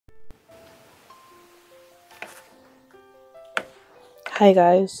Hi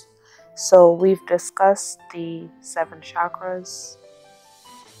guys, so we've discussed the 7 chakras.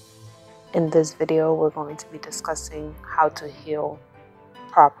 In this video we're going to be discussing how to heal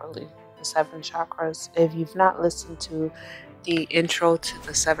properly the 7 chakras. If you've not listened to the intro to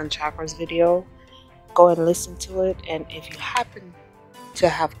the 7 chakras video, go and listen to it. And if you happen to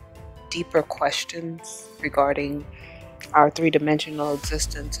have deeper questions regarding our three-dimensional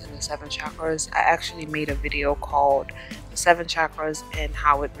existence in the 7 chakras, I actually made a video called the 7 chakras and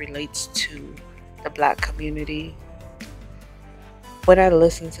how it relates to the Black community. When I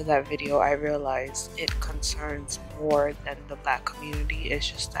listened to that video, I realized it concerns more than the Black community. It's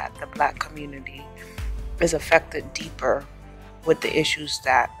just that the Black community is affected deeper with the issues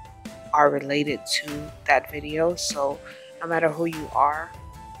that are related to that video. So no matter who you are,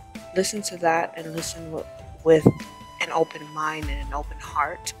 listen to that and listen with an open mind and an open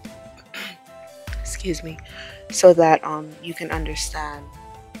heart, excuse me, so that you can understand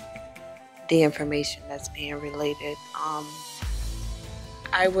the information that's being related.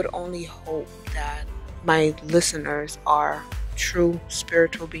 I would only hope that my listeners are true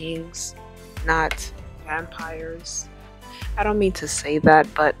spiritual beings, not vampires. I don't mean to say that,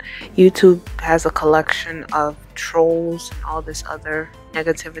 but YouTube has a collection of trolls and all this other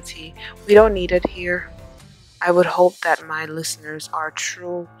negativity. We don't need it here. I would hope that my listeners are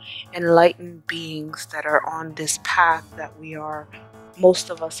true, enlightened beings that are on this path that most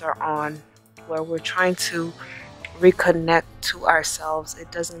of us are on, where we're trying to reconnect to ourselves.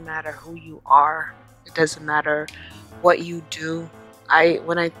 It doesn't matter who you are. It doesn't matter what you do.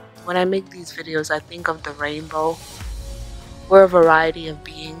 When I make these videos, I think of the rainbow. We're a variety of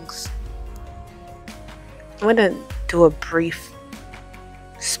beings. I'm going to do a brief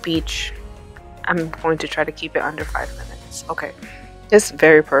speech. I'm going to try to keep it under 5 minutes. Okay, it's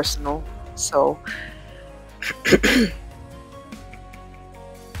very personal. So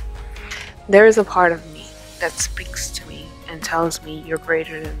there is a part of me that speaks to me and tells me you're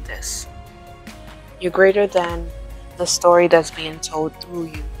greater than this. You're greater than the story that's being told through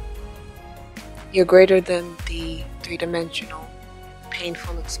you. You're greater than the three-dimensional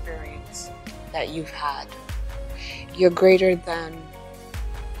painful experience that you've had. You're greater than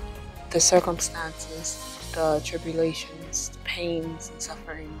the circumstances, the tribulations, the pains and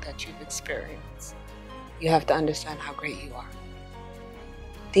suffering that you've experienced. You have to understand how great you are.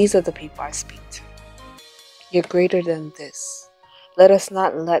 These are the people I speak to. You're greater than this. Let us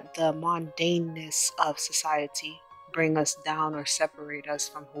not let the mundaneness of society bring us down or separate us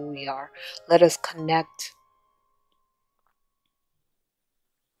from who we are. Let us connect.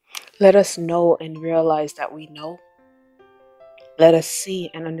 Let us know and realize that we know. Let us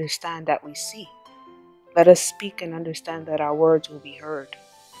see and understand that we see. Let us speak and understand that our words will be heard.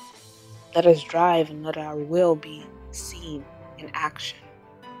 Let us drive and let our will be seen in action.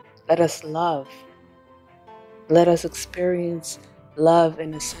 Let us love. Let us experience love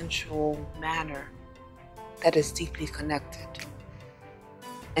in a sensual manner that is deeply connected.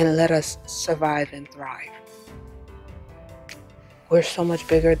 And let us survive and thrive. We're so much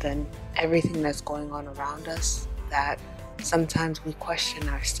bigger than everything that's going on around us that sometimes we question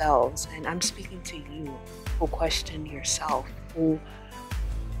ourselves. And I'm speaking to you who question yourself, who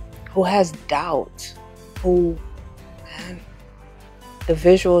has doubt, man, the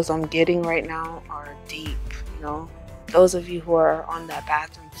visuals I'm getting right now are deep, you know. Those of you who are on that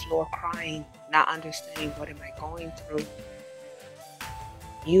bathroom floor crying, not understanding what am I going through.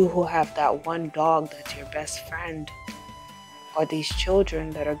 You who have that one dog that's your best friend, or these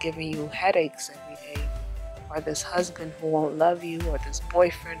children that are giving you headaches every day, or this husband who won't love you, or this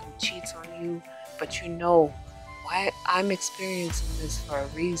boyfriend who cheats on you, but you know, why I'm experiencing this for a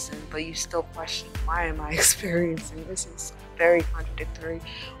reason, but you still question, why am I experiencing this? Is a very contradictory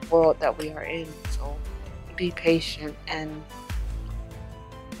world that we are in. So be patient, and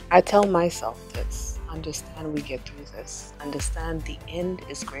I tell myself this: understand we get through this. Understand the end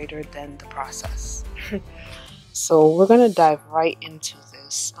is greater than the process. So we're going to dive right into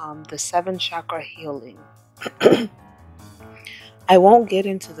this, the 7 chakra healing. I won't get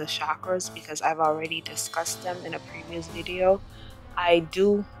into the chakras because I've already discussed them in a previous video. I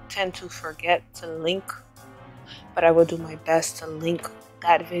do tend to forget to link, but I will do my best to link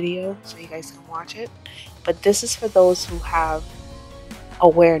that video so you guys can watch it. But this is for those who have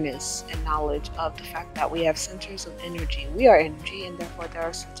awareness and knowledge of the fact that we have centers of energy. We are energy, and therefore there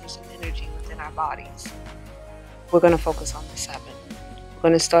are centers of energy within our bodies. We're going to focus on the 7. We're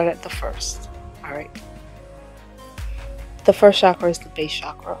going to start at the first. All right. The first chakra is the base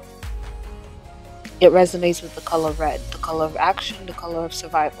chakra. It resonates with the color red, the color of action, the color of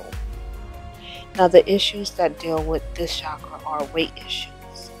survival. Now, the issues that deal with this chakra are weight issues.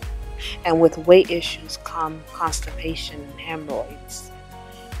 And with weight issues come constipation and hemorrhoids.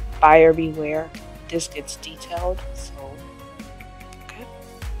 Buyer beware. This gets detailed. So, okay.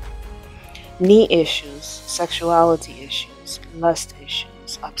 Knee issues, sexuality issues, lust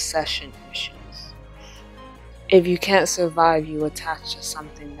issues, obsession issues. If you can't survive, you attach to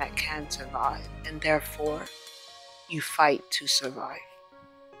something that can survive, and therefore you fight to survive.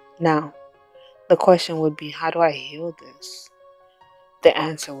 Now, the question would be, how do I heal this? The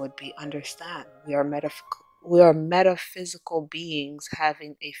answer would be, understand. We are metaphysical beings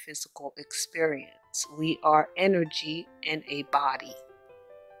having a physical experience. We are energy in a body.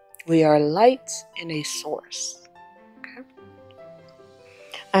 We are light in a source. Okay?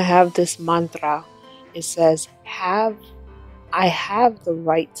 I have this mantra. It says, I have the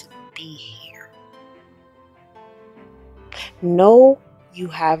right to be here. Know you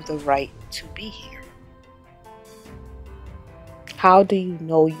have the right to be here. How do you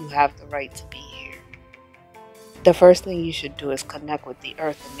know you have the right to be here? The first thing you should do is connect with the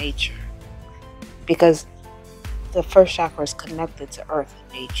earth and nature. Because the first chakra is connected to earth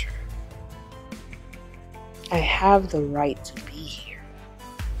and nature. I have the right to be here.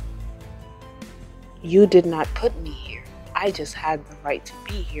 You did not put me here. I just had the right to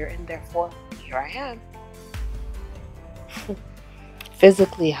be here, and therefore, here I am.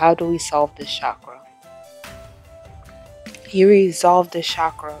 Physically, how do we solve this chakra? You resolve this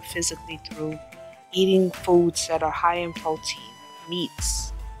chakra physically through eating foods that are high in protein,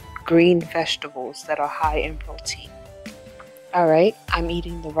 meats, green vegetables that are high in protein. Alright, I'm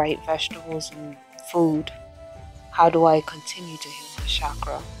eating the right vegetables and food. How do I continue to heal this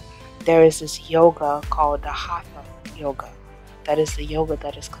chakra? There is this yoga called the Hatha yoga. That is the yoga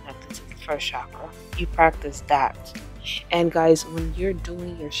that is connected to the first chakra. You practice that. And guys, when you're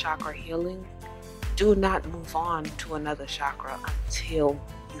doing your chakra healing, do not move on to another chakra until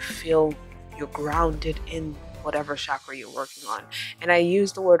you feel you're grounded in whatever chakra you're working on. And I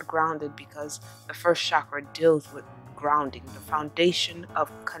use the word grounded because the first chakra deals with grounding, the foundation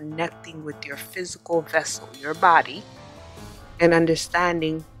of connecting with your physical vessel, your body, and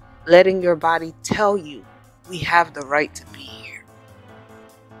understanding, letting your body tell you, we have the right to be here.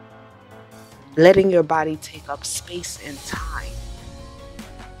 Letting your body take up space and time.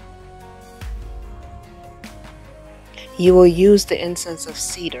 You will use the incense of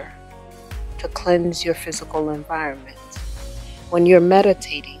cedar to cleanse your physical environment. When you're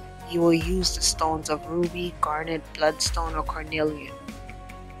meditating, you will use the stones of ruby, garnet, bloodstone, or carnelian.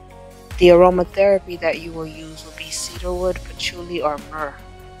 The aromatherapy that you will use will be cedarwood, patchouli, or myrrh.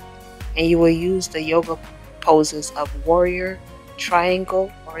 And you will use the yoga poses of warrior,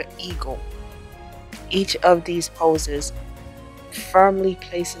 triangle, or eagle. Each of these poses firmly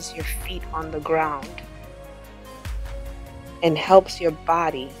places your feet on the ground and helps your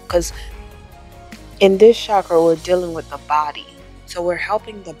body, because in this chakra we're dealing with the body. So we're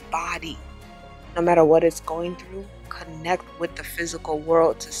helping the body, no matter what it's going through, connect with the physical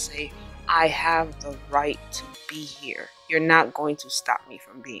world to say, I have the right to be here. You're not going to stop me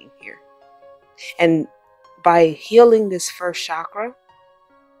from being here. And by healing this first chakra,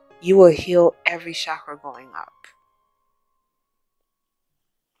 you will heal every chakra going up.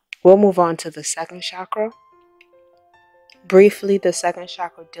 We'll move on to the second chakra. Briefly, the second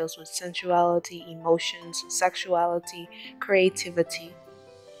chakra deals with sensuality, emotions, sexuality, creativity.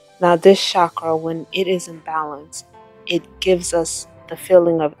 Now, this chakra, when it is in balance, it gives us the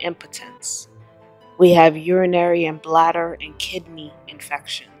feeling of impotence. We have urinary and bladder and kidney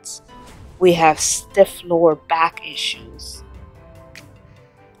infections. We have stiff lower back issues.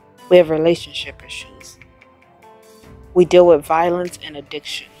 We have relationship issues. We deal with violence and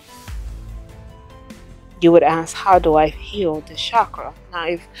addiction. You would ask, how do I heal this chakra?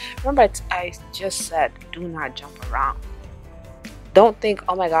 Now, remember I just said, do not jump around. Don't think,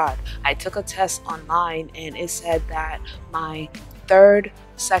 oh my God, I took a test online and it said that my third,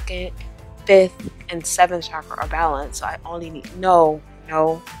 second, fifth, and seventh chakra are balanced. So I only need, no.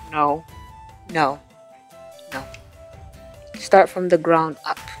 Start from the ground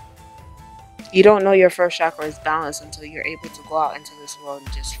up. You don't know your first chakra is balanced until you're able to go out into this world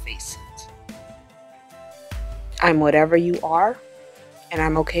and just face it. I'm whatever you are, and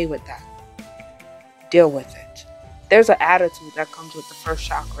I'm okay with that. Deal with it. There's an attitude that comes with the first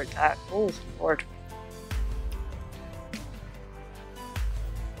chakra that, oh Lord.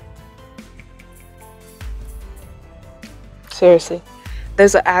 Seriously.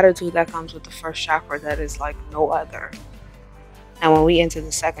 There's an attitude that comes with the first chakra that is like no other. And when we enter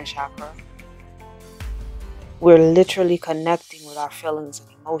the second chakra, we're literally connecting with our feelings and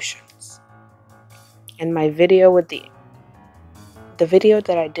emotions. In my video with the video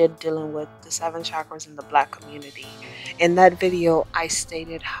that I did dealing with the 7 chakras in the Black community, in that video I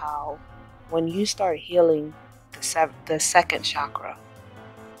stated how when you start healing the second chakra,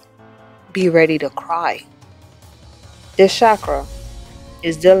 be ready to cry. This chakra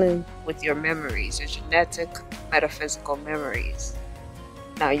is dealing with your memories, your genetic, metaphysical memories.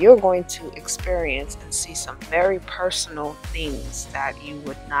 Now you're going to experience and see some very personal things that you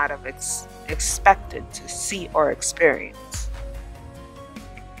would not have expected to see or experience.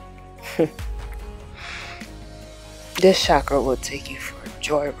 This chakra will take you for a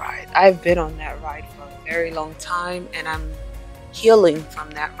joyride. I've been on that ride for a very long time, and I'm healing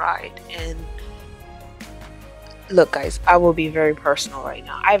from that ride. And look guys, I will be very personal right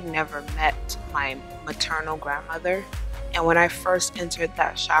now. I've never met my maternal grandmother. And when I first entered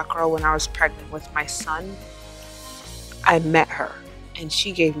that chakra, when I was pregnant with my son, I met her. And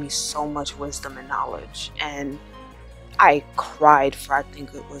she gave me so much wisdom and knowledge. And I cried for, I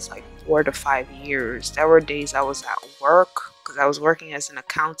think it was like 4 to 5 years. There were days I was at work, because I was working as an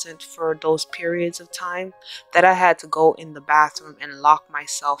accountant for those periods of time, that I had to go in the bathroom and lock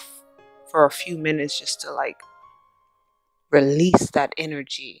myself for a few minutes just to like release that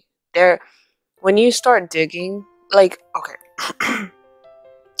energy. When you start digging, like, okay, I'm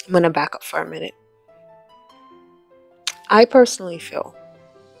gonna back up for a minute. I personally feel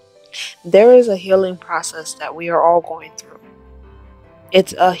there is a healing process that we are all going through.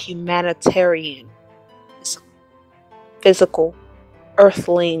 It's a humanitarian, it's a physical,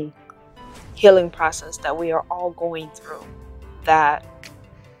 earthling healing process that we are all going through, that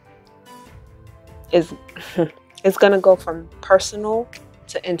is it's gonna go from personal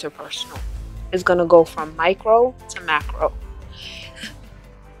to interpersonal. It's gonna go from micro to macro.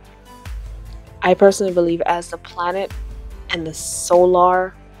 I personally believe as the planet and the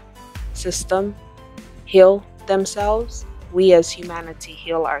solar system heal themselves, we as humanity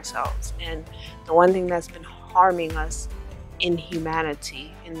heal ourselves. And the one thing that's been harming us in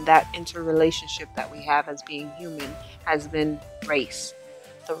humanity, in that interrelationship that we have as being human, has been race.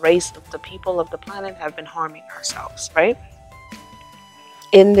 The race of the people of the planet have been harming ourselves, right?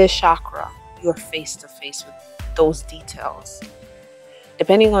 In this chakra, you're face to face with those details,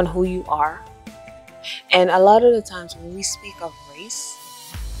 depending on who you are. And a lot of the times when we speak of race,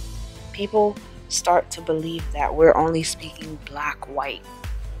 people start to believe that we're only speaking black, white.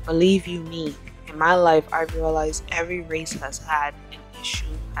 Believe you me, in my life, I've realized every race has had an issue,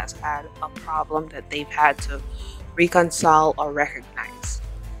 has had a problem that they've had to reconcile or recognize.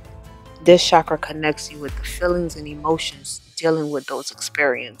 This chakra connects you with the feelings and emotions dealing with those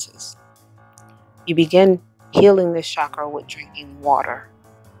experiences. You begin healing this chakra with drinking water.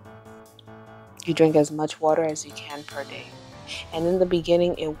 You drink as much water as you can per day. And in the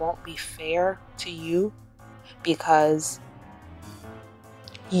beginning, it won't be fair to you, because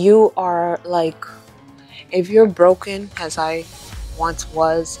you are like, if you're broken, as I once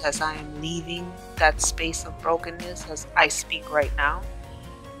was, as I am leaving that space of brokenness, as I speak right now,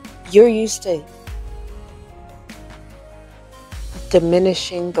 you're used to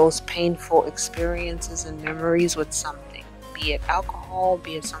diminishing those painful experiences and memories with something, be it alcohol,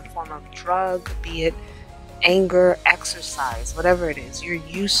 be it some form of drug, be it anger, exercise, whatever it is. You're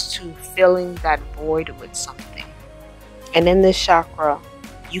used to filling that void with something. And in this chakra,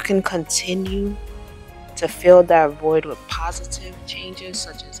 you can continue to fill that void with positive changes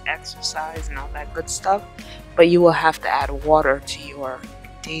such as exercise and all that good stuff, but you will have to add water to your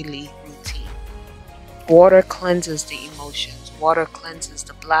daily routine. Water cleanses the emotions, water cleanses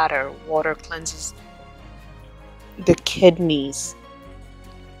the bladder, water cleanses the kidneys,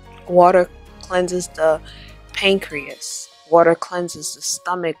 water cleanses the pancreas, water cleanses the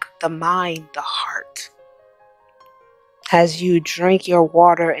stomach, the mind, the heart. As you drink your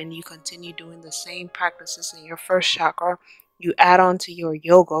water and you continue doing the same practices in your first chakra, you add on to your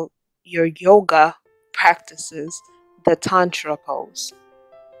yoga practices, the tantra pose.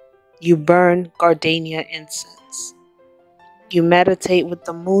 You burn gardenia incense. You meditate with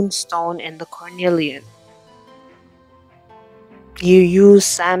the moonstone and the cornelian. You use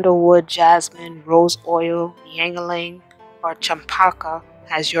sandalwood, jasmine, rose oil, ylang-ylang, or champaka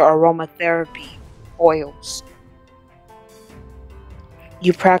as your aromatherapy oils.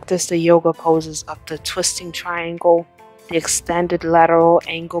 You practice the yoga poses of the twisting triangle, the extended lateral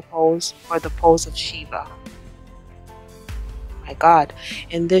angle pose, or the pose of Shiva. My God,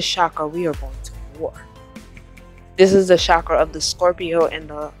 in this chakra, we are going to war. This is the chakra of the Scorpio and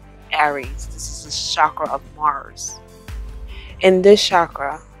the Aries. This is the chakra of Mars. In this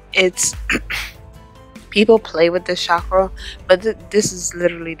chakra, it's People play with this chakra, but this is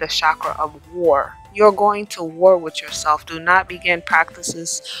literally the chakra of war. You're going to war with yourself. Do not begin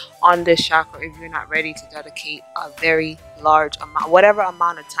practices on this chakra if you're not ready to dedicate a very large amount, whatever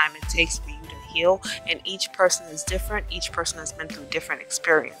amount of time it takes for you to heal. And each person is different. Each person has been through different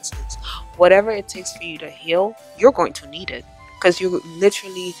experiences. Whatever it takes for you to heal, you're going to need it, because you're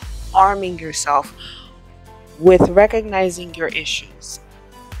literally arming yourself with recognizing your issues,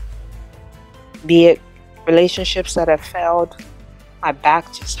 be it relationships that have failed. My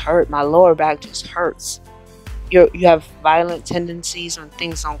back just hurt. My lower back just hurts. You have violent tendencies when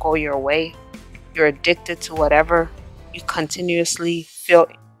things don't go your way. You're addicted to whatever. You continuously feel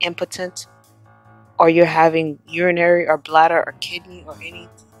impotent, or you're having urinary or bladder or kidney or any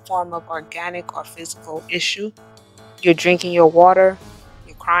form of organic or physical issue. You're drinking your water.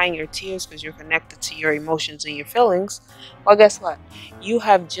 You're crying your tears because you're connected to your emotions and your feelings. Well, guess what? You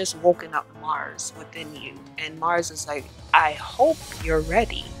have just woken up Mars within you. And Mars is like, I hope you're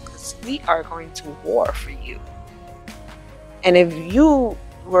ready, because we are going to war for you. And if you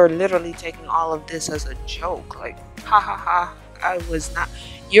were literally taking all of this as a joke, like, ha ha ha, I was not,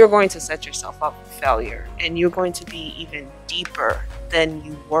 you're going to set yourself up for failure. And you're going to be even deeper than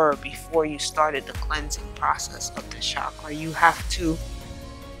you were before you started the cleansing process of the chakra. You have to,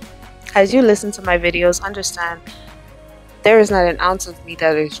 as you listen to my videos, understand there is not an ounce of me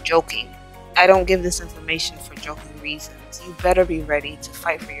that is joking. I don't give this information for joking reasons. You better be ready to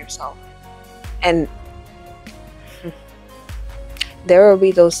fight for yourself. And there will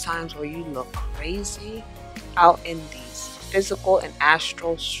be those times where you look crazy out in these physical and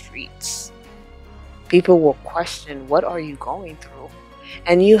astral streets. People will question, what are you going through?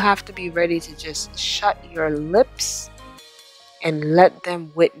 And you have to be ready to just shut your lips and let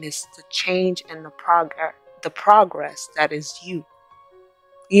them witness the change and the progress that is you.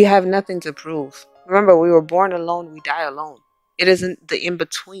 You have nothing to prove. Remember, we were born alone, we die alone. It isn't the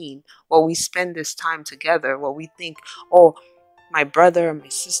in-between where we spend this time together, where we think, oh, my brother, or my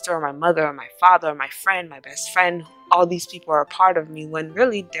sister, or my mother, or my father, or my friend, my best friend, all these people are a part of me, when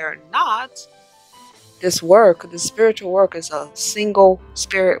really they're not. This work, the spiritual work, is a single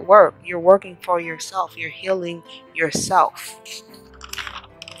spirit work. You're working for yourself. You're healing yourself.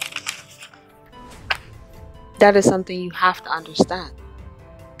 That is something you have to understand.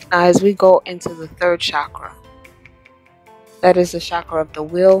 Now, as we go into the third chakra, that is the chakra of the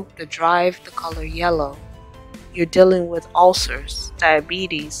will, the drive, the color yellow. You're dealing with ulcers,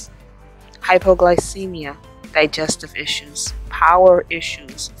 diabetes, hypoglycemia, digestive issues, power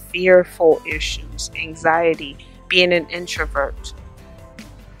issues, fearful issues, anxiety, being an introvert.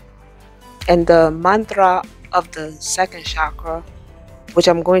 And the mantra of the second chakra, which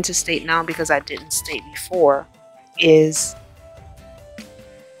I'm going to state now because I didn't state before, is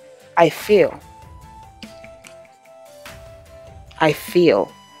I feel. I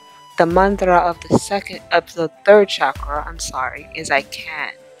feel. The mantra of the third chakra, is I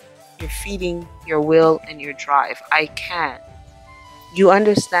can. You're feeding your will and your drive. I can. You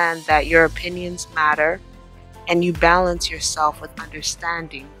understand that your opinions matter, and you balance yourself with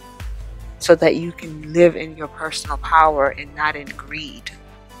understanding so that you can live in your personal power and not in greed.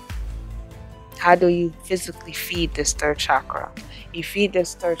 How do you physically feed this third chakra? You feed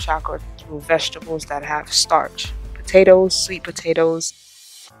this third chakra through vegetables that have starch. Potatoes, sweet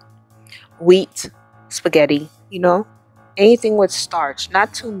potatoes, wheat, spaghetti, anything with starch.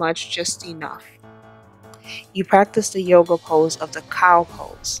 Not too much, just enough. You practice the yoga pose of the cow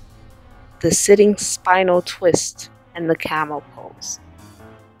pose, the sitting spinal twist, and the camel pose.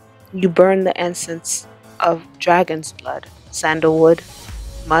 You burn the incense of dragon's blood, sandalwood,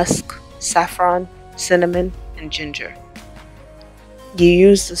 musk, saffron, cinnamon, and ginger. You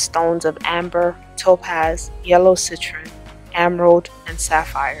use the stones of amber, topaz, yellow citron, emerald, and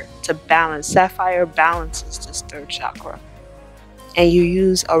sapphire to balance. Sapphire balances this third chakra. And you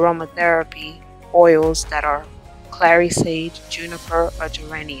use aromatherapy oils that are clary sage, juniper, or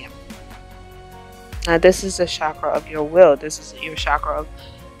geranium. Now, this is the chakra of your will. This is your chakra of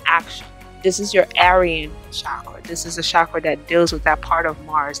action. This is your Aryan chakra. This is a chakra that deals with that part of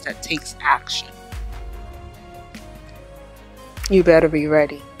Mars that takes action. You better be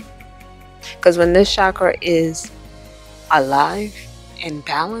ready. Because when this chakra is alive and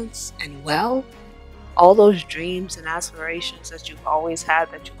balanced and well, all those dreams and aspirations that you've always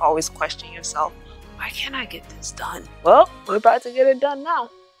had, that you always question yourself, why can't I get this done? Well, we're about to get it done now.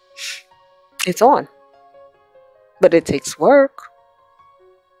 It's on. But it takes work.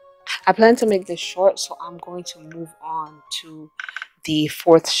 I plan to make this short, so I'm going to move on to the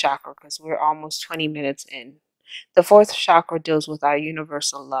fourth chakra because we're almost 20 minutes in. The fourth chakra deals with our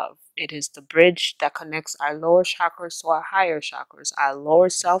universal love. It is the bridge that connects our lower chakras to our higher chakras, our lower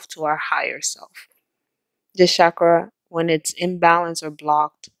self to our higher self. This chakra, when it's imbalanced or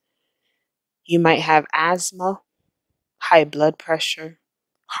blocked, you might have asthma, high blood pressure,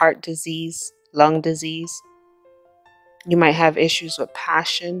 heart disease, lung disease. You might have issues with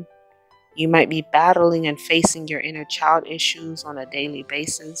passion. You might be battling and facing your inner child issues on a daily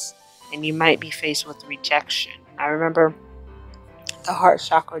basis. And you might be faced with rejection. I remember the heart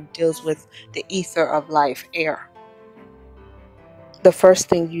chakra deals with the ether of life, air. The first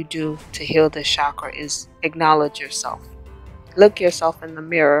thing you do to heal this chakra is acknowledge yourself. Look yourself in the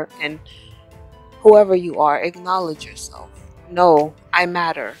mirror, and whoever you are, acknowledge yourself. No, I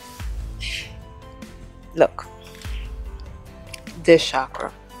matter. Look, this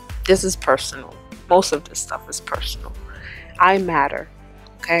chakra, this is personal. Most of this stuff is personal. I matter,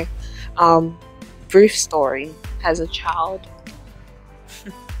 okay? Brief story. As a child,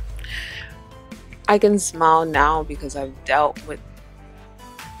 I can smile now because I've dealt with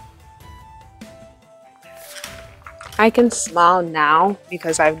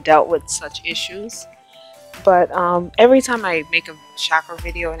such issues. But every time I make a chakra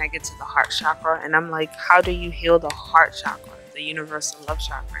video and I get to the heart chakra and I'm like, how do you heal the heart chakra, the universal love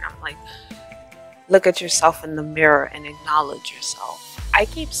chakra? And I'm like, look at yourself in the mirror and acknowledge yourself. I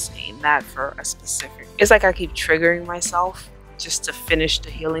keep saying that for a specific, it's like I keep triggering myself just to finish the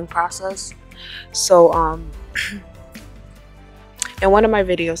healing process. So in one of my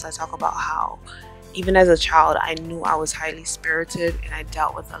videos, I talk about how even as a child, I knew I was highly spirited and I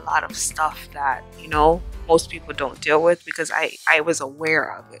dealt with a lot of stuff that, you know, most people don't deal with because I was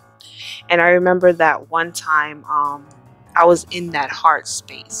aware of it. And I remember that one time I was in that heart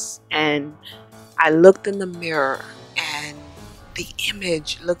space and I looked in the mirror and the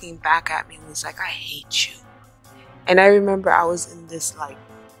image looking back at me was like, I hate you. And I remember I was in this like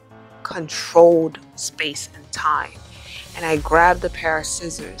controlled space and time. And I grabbed a pair of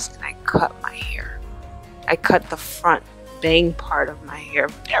scissors and I cut my hair. I cut the front bang part of my hair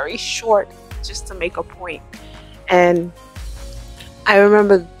very short just to make a point. And I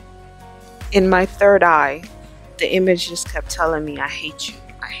remember in my third eye, the image just kept telling me, I hate you.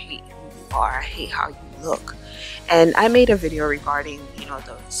 I hate who you are. I hate how you look. And I made a video regarding, you know,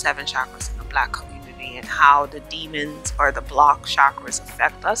 the 7 chakras in the Black community and how the demons or the block chakras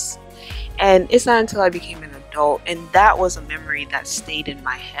affect us. And it's not until I became an adult, and that was a memory that stayed in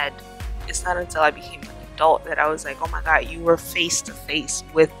my head. It's not until I became an adult that I was like, oh my God, you were face to face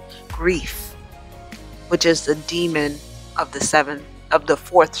with grief, which is the demon of the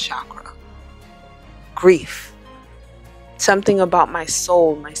fourth chakra. Grief. Something about my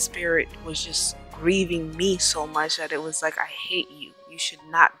soul, my spirit was just grieving me so much that it was like, I hate you. You should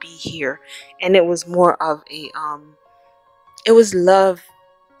not be here. And it was more of a, it was love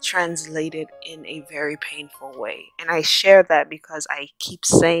translated in a very painful way. And I share that because I keep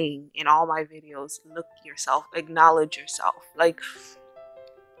saying in all my videos, look yourself, acknowledge yourself. Like,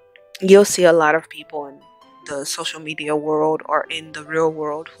 you'll see a lot of people in the social media world or in the real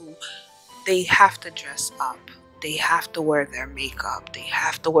world who they have to dress up. They have to wear their makeup. They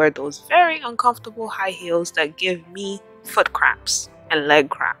have to wear those very uncomfortable high heels that give me foot cramps and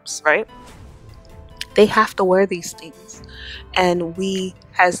leg cramps, right? They have to wear these things. And we,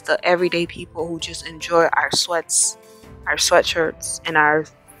 as the everyday people who just enjoy our sweats, our sweatshirts, and our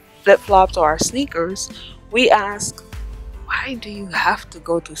flip-flops or our sneakers, we ask, why do you have to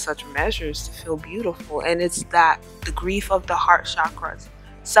go through such measures to feel beautiful? And it's that, the grief of the heart chakras.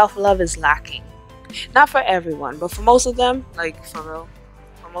 Self-love is lacking. Not for everyone, but for most of them, like for real,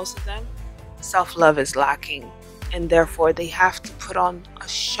 for most of them, self-love is lacking. And therefore, they have to put on a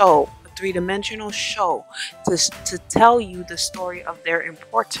show, a three-dimensional show, to tell you the story of their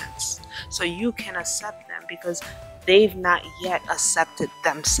importance. So you can accept them because they've not yet accepted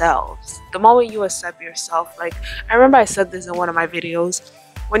themselves. The moment you accept yourself, like, I remember I said this in one of my videos,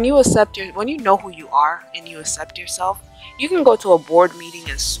 when you know who you are and you accept yourself, you can go to a board meeting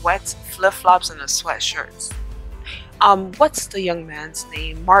in sweats, flip-flops, and a sweatshirt. What's the young man's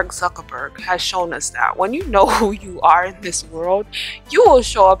name? Mark Zuckerberg has shown us that when you know who you are in this world, you will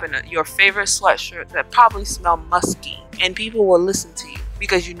show up in your favorite sweatshirt that probably smell musky, and people will listen to you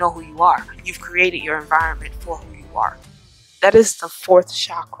because you know who you are. You've created your environment for who you are. That is the fourth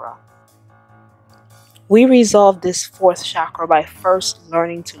chakra. We resolve this fourth chakra by first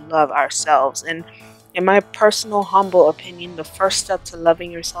learning to love ourselves. And in my personal, humble opinion, the first step to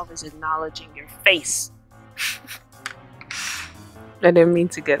loving yourself is acknowledging your face. I didn't mean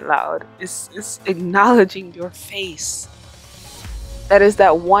to get loud. It's acknowledging your face. That is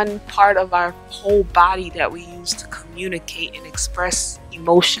that one part of our whole body that we use to communicate and express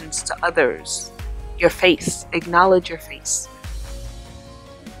emotions to others. Your face. Acknowledge your face.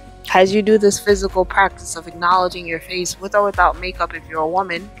 As you do this physical practice of acknowledging your face with or without makeup if you're a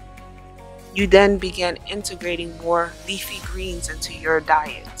woman, you then begin integrating more leafy greens into your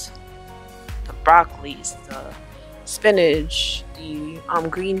diet. The broccolis, the spinach, the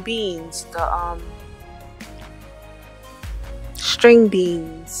green beans, the string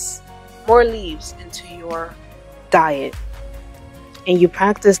beans, more leaves into your diet. And you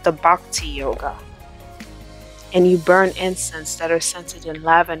practice the bhakti yoga. And you burn incense that are scented in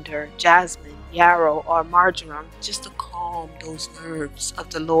lavender, jasmine, yarrow, or marjoram just to calm those nerves of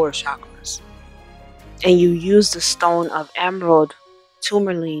the lower chakras. And you use the stone of emerald,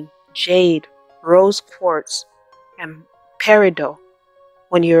 tourmaline, jade, rose quartz, and peridot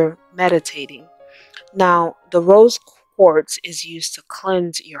when you're meditating. Now, the rose quartz is used to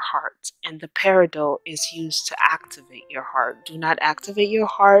cleanse your heart, and the peridot is used to activate your heart. Do not activate your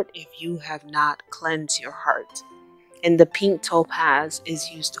heart if you have not cleansed your heart. And the pink topaz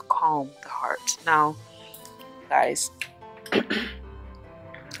is used to calm the heart. Now, guys,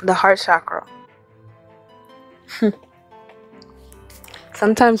 the heart chakra.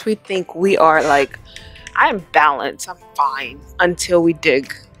 Sometimes we think we are like, I'm balanced, I'm fine, until we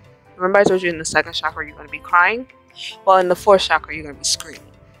dig. Remember I told you in the second chakra you're going to be crying? Well, in the fourth chakra you're going to be screaming.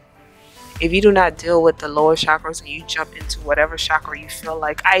 If you do not deal with the lower chakras and you jump into whatever chakra you feel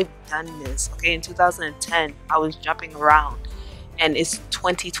like, I've done this. Okay, in 2010 I was jumping around, and it's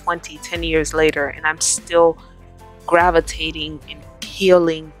 2020, 10 years later, and I'm still gravitating and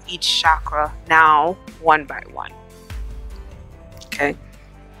healing each chakra now one by one. Okay,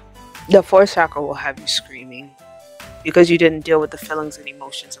 the fourth chakra will have you screaming because you didn't deal with the feelings and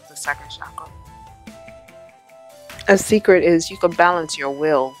emotions of the second chakra. A secret is you can balance your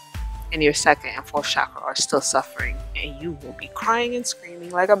will, and your second and fourth chakra are still suffering, and you will be crying and screaming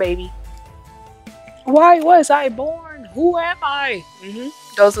like a baby. Why was I born? Who am I?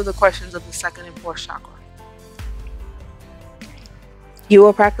 Those are the questions of the second and fourth chakra. You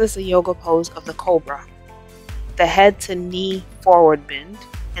will practice the yoga pose of the cobra, the head to knee forward bend,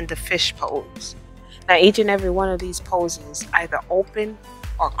 and the fish pose. Now, each and every one of these poses either open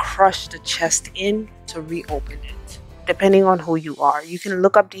or crush the chest in to reopen it, depending on who you are. You can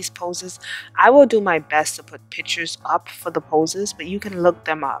look up these poses. I will do my best to put pictures up for the poses, but you can look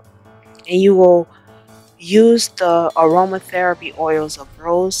them up. And you will use the aromatherapy oils of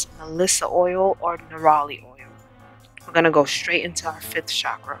rose, melissa oil, or nerali oil. We're going to go straight into our fifth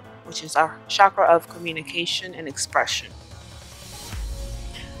chakra, which is our chakra of communication and expression.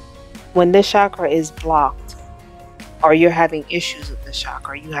 When this chakra is blocked, or you're having issues with the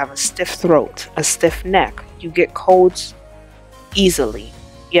chakra, you have a stiff throat, a stiff neck, you get colds easily,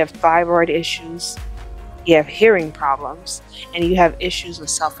 you have thyroid issues, you have hearing problems, and you have issues with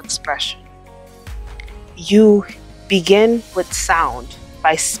self-expression. You begin with sound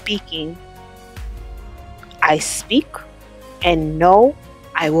by speaking, I speak, and know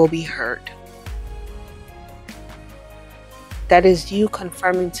I will be heard. That is you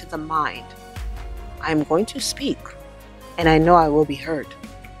confirming to the mind, I'm going to speak, and I know I will be heard.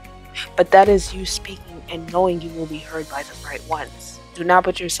 But that is you speaking and knowing you will be heard by the right ones. Do not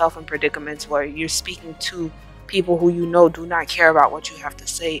put yourself in predicaments where you're speaking to people who you know do not care about what you have to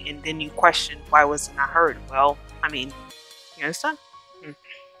say, and then you question, why was it not heard? Well, I mean, you understand?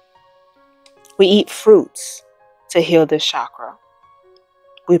 We eat fruits to heal this chakra.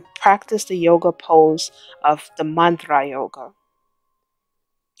 We practice the yoga pose of the mantra yoga.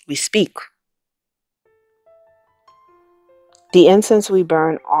 We speak. The incense we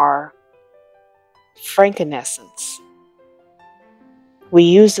burn are frankincense. We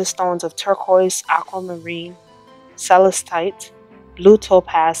use the stones of turquoise, aquamarine, celestite, blue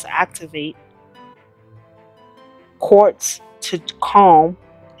topaz to activate, quartz to calm,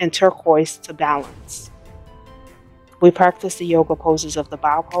 and turquoise to balance. We practice the yoga poses of the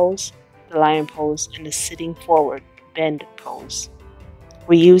bow pose, the lion pose, and the sitting forward bend pose.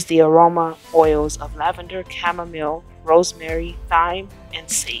 We use the aroma oils of lavender, chamomile, rosemary, thyme, and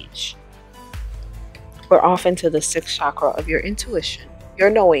sage. We're off into the sixth chakra of your intuition, your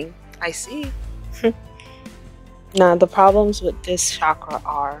knowing. I see. Now, the problems with this chakra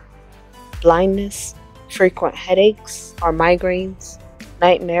are blindness, frequent headaches or migraines,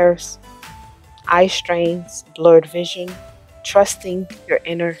 nightmares, eye strains, blurred vision, trusting your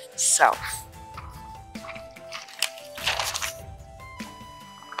inner self.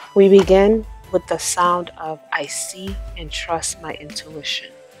 We begin with the sound of I see and trust my intuition.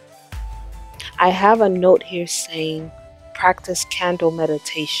 I have a note here saying practice candle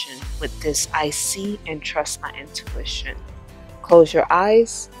meditation with this I see and trust my intuition. Close your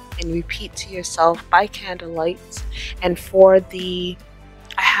eyes and repeat to yourself by candlelight. And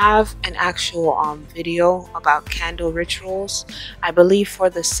I have an actual video about candle rituals. I believe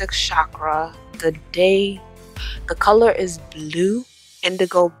for the 6th chakra, the color is blue,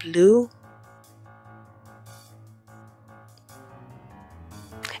 indigo blue.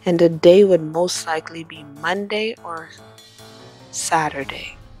 And the day would most likely be Monday or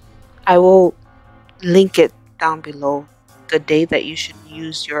Saturday. I will link it down below, the day that you should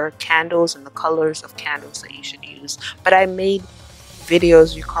use your candles and the colors of candles that you should use. But I made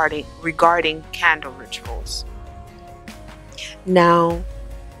videos regarding candle rituals. Now,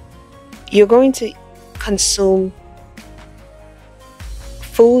 you're going to consume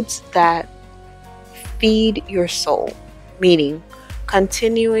foods that feed your soul, meaning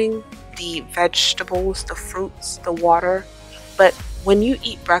continuing the vegetables, the fruits, the water. But when you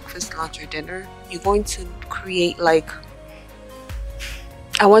eat breakfast, lunch, or dinner, you're going to create like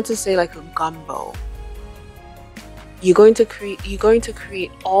a gumbo. You're going to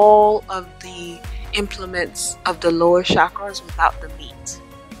create all of the implements of the lower chakras without the meat.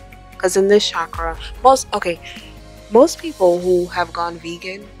 Because in this chakra, most people who have gone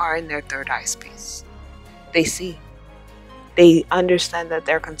vegan are in their third eye space. They see. They understand that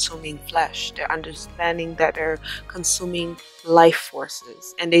they're consuming flesh. They're understanding that they're consuming life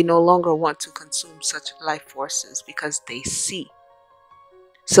forces. And they no longer want to consume such life forces because they see.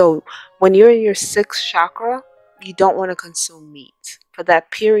 So when you're in your 6th chakra, you don't want to consume meat. For that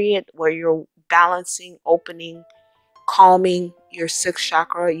period where you're balancing, opening, calming your 6th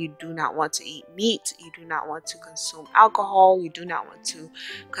chakra, you do not want to eat meat. You do not want to consume alcohol. You do not want to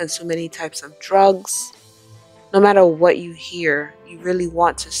consume any types of drugs. No matter what you hear, you really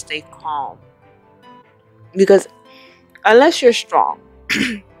want to stay calm. Because unless you're strong,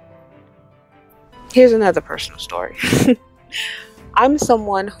 here's another personal story. I'm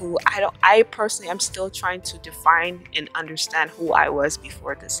someone who I'm still trying to define and understand who I was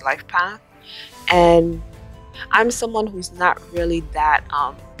before this life path. And I'm someone who's not really that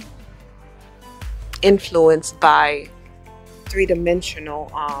influenced by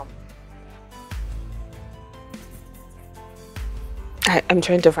three-dimensional I'm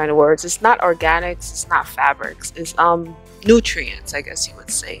trying to find the words. It's not organics, it's not fabrics, it's nutrients, I guess you would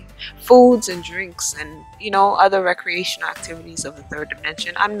say. Foods and drinks and, other recreational activities of the third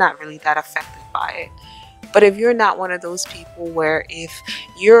dimension. I'm not really that affected by it. But if you're not one of those people where if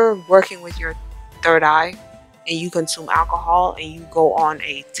you're working with your third eye and you consume alcohol and you go on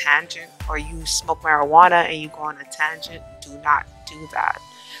a tangent, or you smoke marijuana and you go on a tangent, do not do that.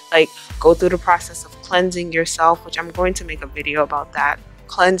 Like, go through the process of cleansing yourself, which I'm going to make a video about that,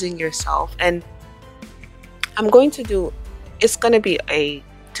 cleansing yourself. And it's going to be a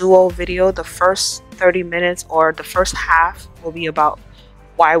duo video. The first 30 minutes or the first half will be about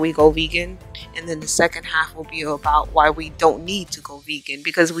why we go vegan, and then the second half will be about why we don't need to go vegan,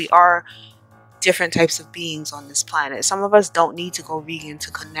 because we are different types of beings on this planet. Some of us don't need to go vegan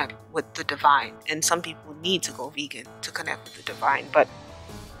to connect with the divine, and some people need to go vegan to connect with the divine. But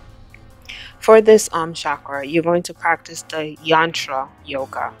for this chakra, you're going to practice the yantra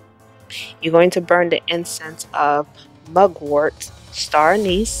yoga. You're going to burn the incense of mugwort, star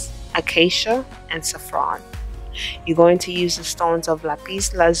anise, acacia, and saffron. You're going to use the stones of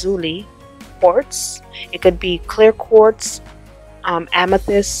lapis lazuli, quartz. It could be clear quartz,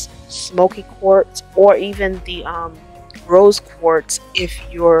 amethyst, smoky quartz, or even the rose quartz if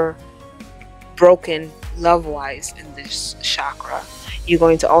you're broken love-wise in this chakra. You're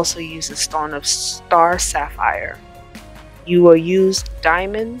going to also use a stone of star sapphire. You will use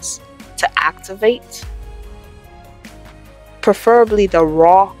diamonds to activate, preferably the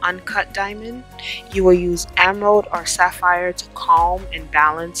raw uncut diamond. You will use emerald or sapphire to calm and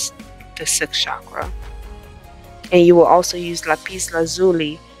balance the 6th chakra. And you will also use lapis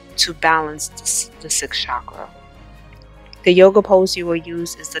lazuli to balance the 6th chakra. The yoga pose you will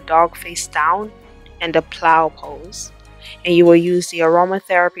use is the dog face down and the plow pose. And you will use the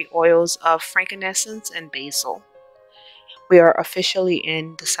aromatherapy oils of frankincense and basil. We are officially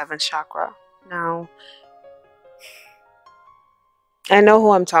in the 7th chakra. Now, I know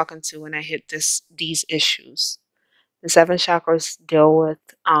who I'm talking to when I hit these issues. The 7 chakras deal with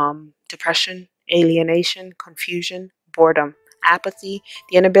depression, alienation, confusion, boredom, apathy,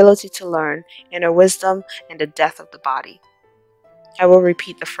 the inability to learn, inner wisdom, and the death of the body. I will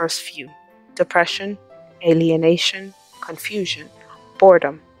repeat the first few: depression, alienation, confusion,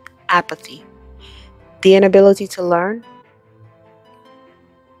 boredom, apathy, the inability to learn,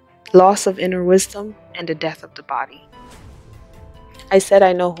 loss of inner wisdom, and the death of the body. I said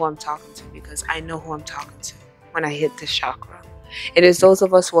I know who I'm talking to because I know who I'm talking to when I hit this chakra. It is those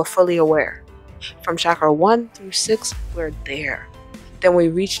of us who are fully aware. From chakra 1 through 6, we're there. Then we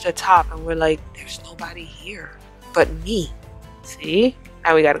reach the top and we're like, there's nobody here but me. See?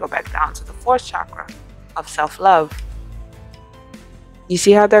 Now we got to go back down to the 4th chakra of self-love. You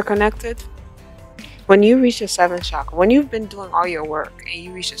see how they're connected? When you reach the 7th chakra, when you've been doing all your work and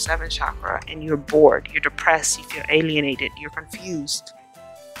you reach the 7th chakra and you're bored, you're depressed, you feel alienated, you're confused,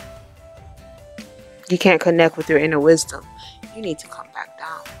 you can't connect with your inner wisdom, you need to come back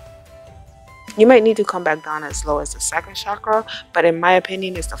down. You might need to come back down as low as the 2nd chakra, but in my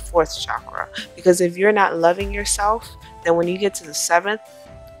opinion, it's the 4th chakra. Because if you're not loving yourself, then when you get to the 7th,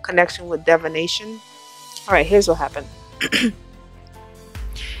 connection with divination, all right, here's what happened.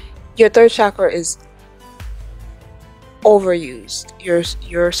 Your 3rd chakra is overused.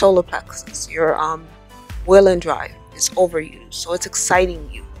 Your solar plexus, your will and drive is overused. So it's exciting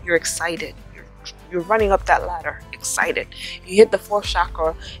you. You're excited. You're running up that ladder, excited. You hit the 4th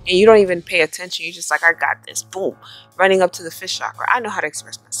chakra and you don't even pay attention. You're just like, I got this. Boom. Running up to the 5th chakra. I know how to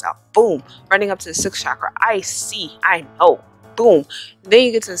express myself. Boom. Running up to the 6th chakra. I see. I know. Boom. Then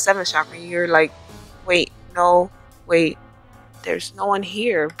you get to the 7th chakra and you're like, wait, no, wait. There's no one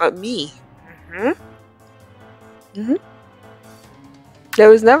here but me. There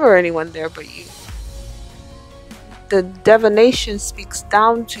was never anyone there but you. The divination speaks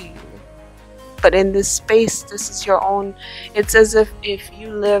down to you. But in this space, this is your own. It's as if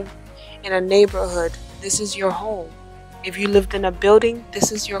you live in a neighborhood, this is your home. If you lived in a building,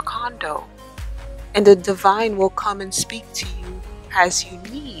 this is your condo. And the divine will come and speak to you as you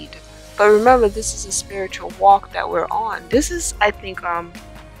need. But remember, this is a spiritual walk that we're on. This is, I think,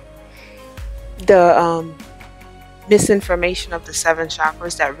 the misinformation of the 7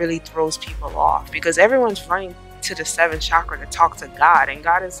 chakras that really throws people off. Because everyone's running to the 7th chakra to talk to God, and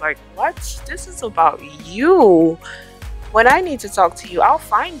God is like, what? This is about you. When I need to talk to you, I'll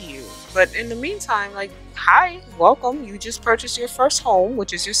find you. But in the meantime, like, hi, welcome. You just purchased your first home,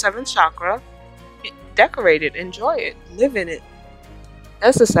 which is your 7th chakra. Decorate it, enjoy it, live in it.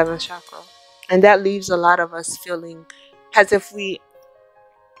 That's the 7th chakra. And that leaves a lot of us feeling as if we,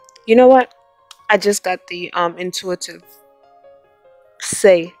 you know what? I just got the intuitive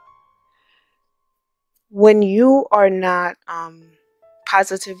say, when you are not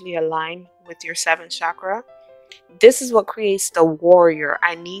positively aligned with your 7th chakra, this is what creates the warrior.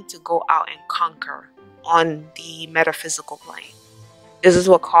 I need to go out and conquer on the metaphysical plane. This is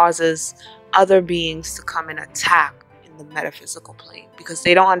what causes other beings to come and attack in the metaphysical plane, because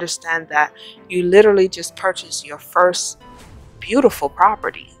they don't understand that you literally just purchased your first beautiful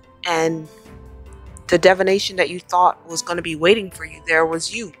property, and the divination that you thought was going to be waiting for you there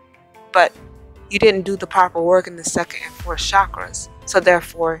was you. But you didn't do the proper work in the 2nd and 4th chakras. So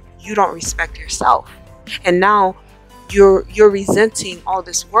therefore, you don't respect yourself. And now you're resenting all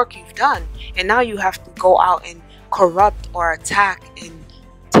this work you've done. And now you have to go out and corrupt or attack and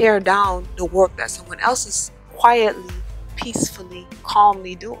tear down the work that someone else is quietly, peacefully,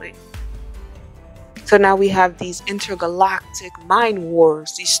 calmly doing. So now we have these intergalactic mind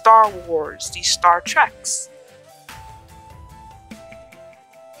wars, these Star Wars, these Star Treks.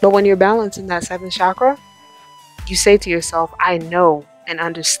 But when you're balanced in that 7th chakra, you say to yourself, I know and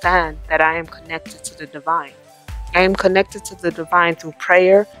understand that I am connected to the divine. I am connected to the divine through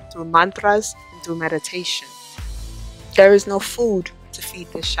prayer, through mantras, and through meditation. There is no food to feed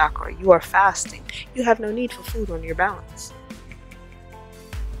this chakra. You are fasting. You have no need for food when you're balanced.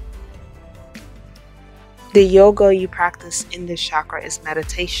 The yoga you practice in this chakra is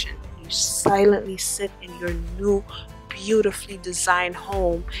meditation. You silently sit in your new, beautifully designed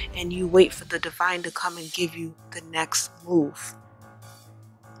home and you wait for the divine to come and give you the next move.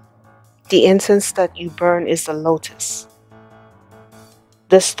 The incense that you burn is the lotus.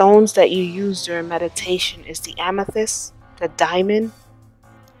 The stones that you use during meditation is the amethyst, the diamond,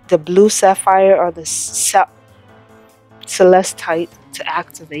 the blue sapphire or the celestite to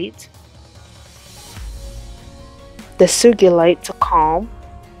activate, the sugilite to calm,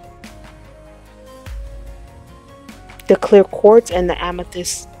 the clear quartz and the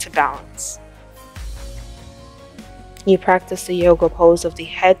amethyst to balance. You practice the yoga pose of the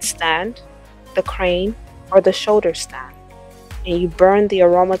headstand, the crane, or the shoulder stand. And you burn the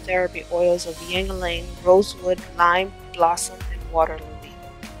aromatherapy oils of ylang-ylang, rosewood, lime, blossom, and water lily.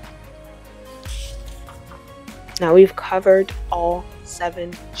 Now we've covered all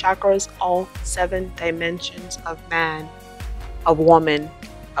 7 chakras, all 7 dimensions of man, of woman,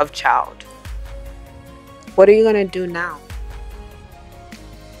 of child. What are you going to do now?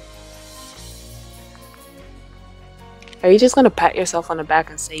 Are you just going to pat yourself on the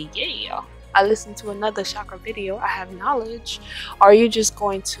back and say, yeah, I listened to another chakra video, I have knowledge? Or are you just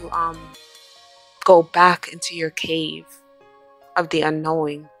going to go back into your cave of the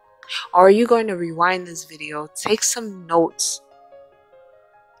unknowing? Or are you going to rewind this video, take some notes,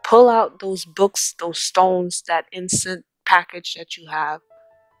 pull out those books, those stones, that instant package that you have,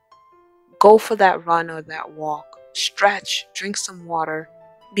 go for that run or that walk, stretch, drink some water,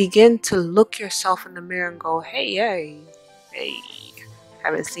 begin to look yourself in the mirror and go, hey,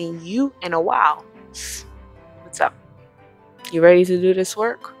 haven't seen you in a while. What's up? You ready to do this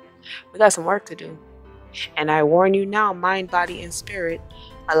work? We got some work to do. And I warn you now, mind, body, and spirit,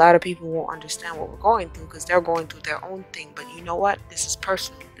 a lot of people won't understand what we're going through because they're going through their own thing. But you know what? This is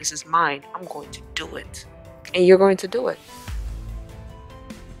personal. This is mine. I'm going to do it. And you're going to do it.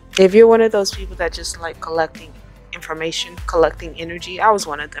 If you're one of those people that just like collecting information, collecting energy, I was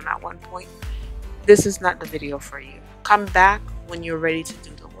one of them at one point. This is not the video for you. Come back when you're ready to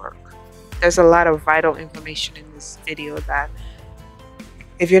do the work. There's a lot of vital information in this video that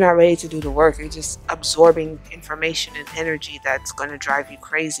if you're not ready to do the work, you're just absorbing information and energy that's going to drive you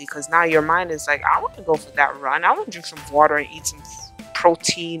crazy, because now your mind is like, I want to go for that run. I want to drink some water and eat some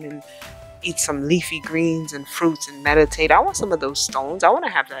protein and eat some leafy greens and fruits and meditate. I want some of those stones. I want to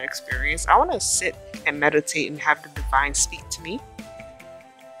have that experience. I want to sit and meditate and have the divine speak to me.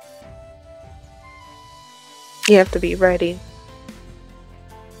 You have to be ready.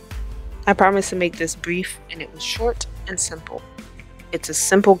 I promise to make this brief, and it was short and simple. It's a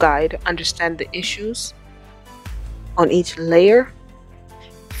simple guide. Understand the issues on each layer.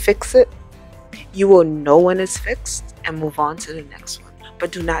 Fix it. You will know when it's fixed and move on to the next one.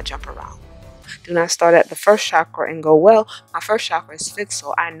 But do not jump around. Do not start at the first chakra and go, well, my first chakra is fixed,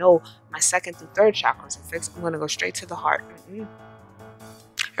 so I know my second through third chakras are fixed. I'm going to go straight to the heart.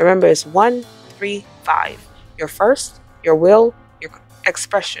 Remember, it's 1, 3, 5. Your first, your will, your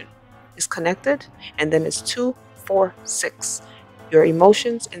expression is connected. And then it's 2, 4, 6. Your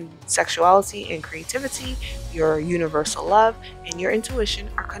emotions and sexuality and creativity, your universal love, and your intuition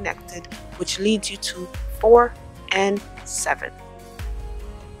are connected, which leads you to 4 and 7.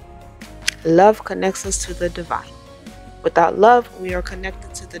 Love connects us to the divine. Without love, we are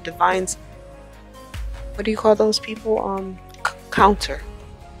connected to the divine's, what do you call those people? Counter.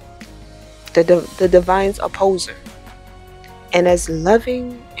 The divine's opposer. And as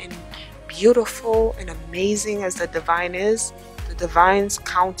loving and beautiful and amazing as the divine is, the divine's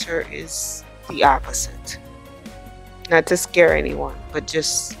counter is the opposite. Not to scare anyone, but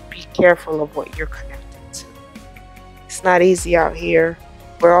just be careful of what you're connected to. It's not easy out here.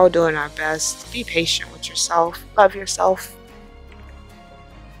 We're all doing our best. Be patient with yourself. Love yourself.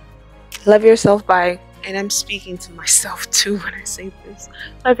 Love yourself by, and I'm speaking to myself too when I say this,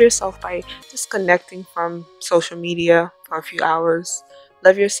 love yourself by disconnecting from social media for a few hours.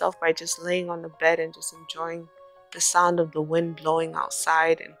 Love yourself by just laying on the bed and just enjoying the sound of the wind blowing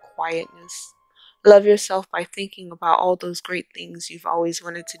outside and quietness. Love yourself by thinking about all those great things you've always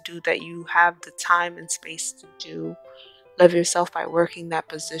wanted to do that you have the time and space to do. Love yourself by working that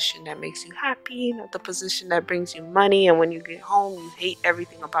position that makes you happy, not the position that brings you money, and when you get home you hate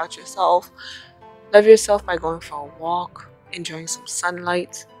everything about yourself. Love yourself by going for a walk, enjoying some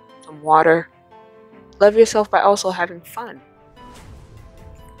sunlight, some water. Love yourself by also having fun.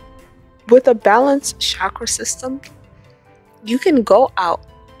 With a balanced chakra system, you can go out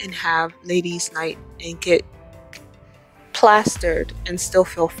and have ladies' night and get plastered and still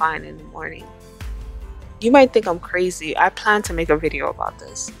feel fine in the morning. You might think I'm crazy. I plan to make a video about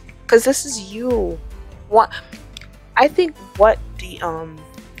this because this is you. I think what the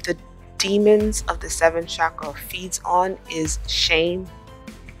demons of the 7th chakra feeds on is shame.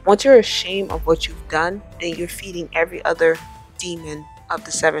 Once you're ashamed of what you've done, then you're feeding every other demon of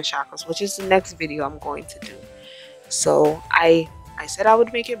the 7 chakras, which is the next video I'm going to do. So I said I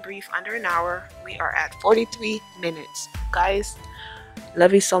would make it brief, under an hour. We are at 43 minutes. Guys,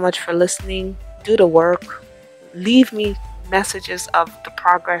 love you so much for listening. Do the work. Leave me messages of the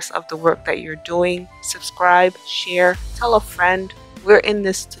progress of the work that you're doing. Subscribe, share, tell a friend. We're in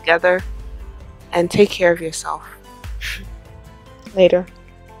this together. And take care of yourself. Later.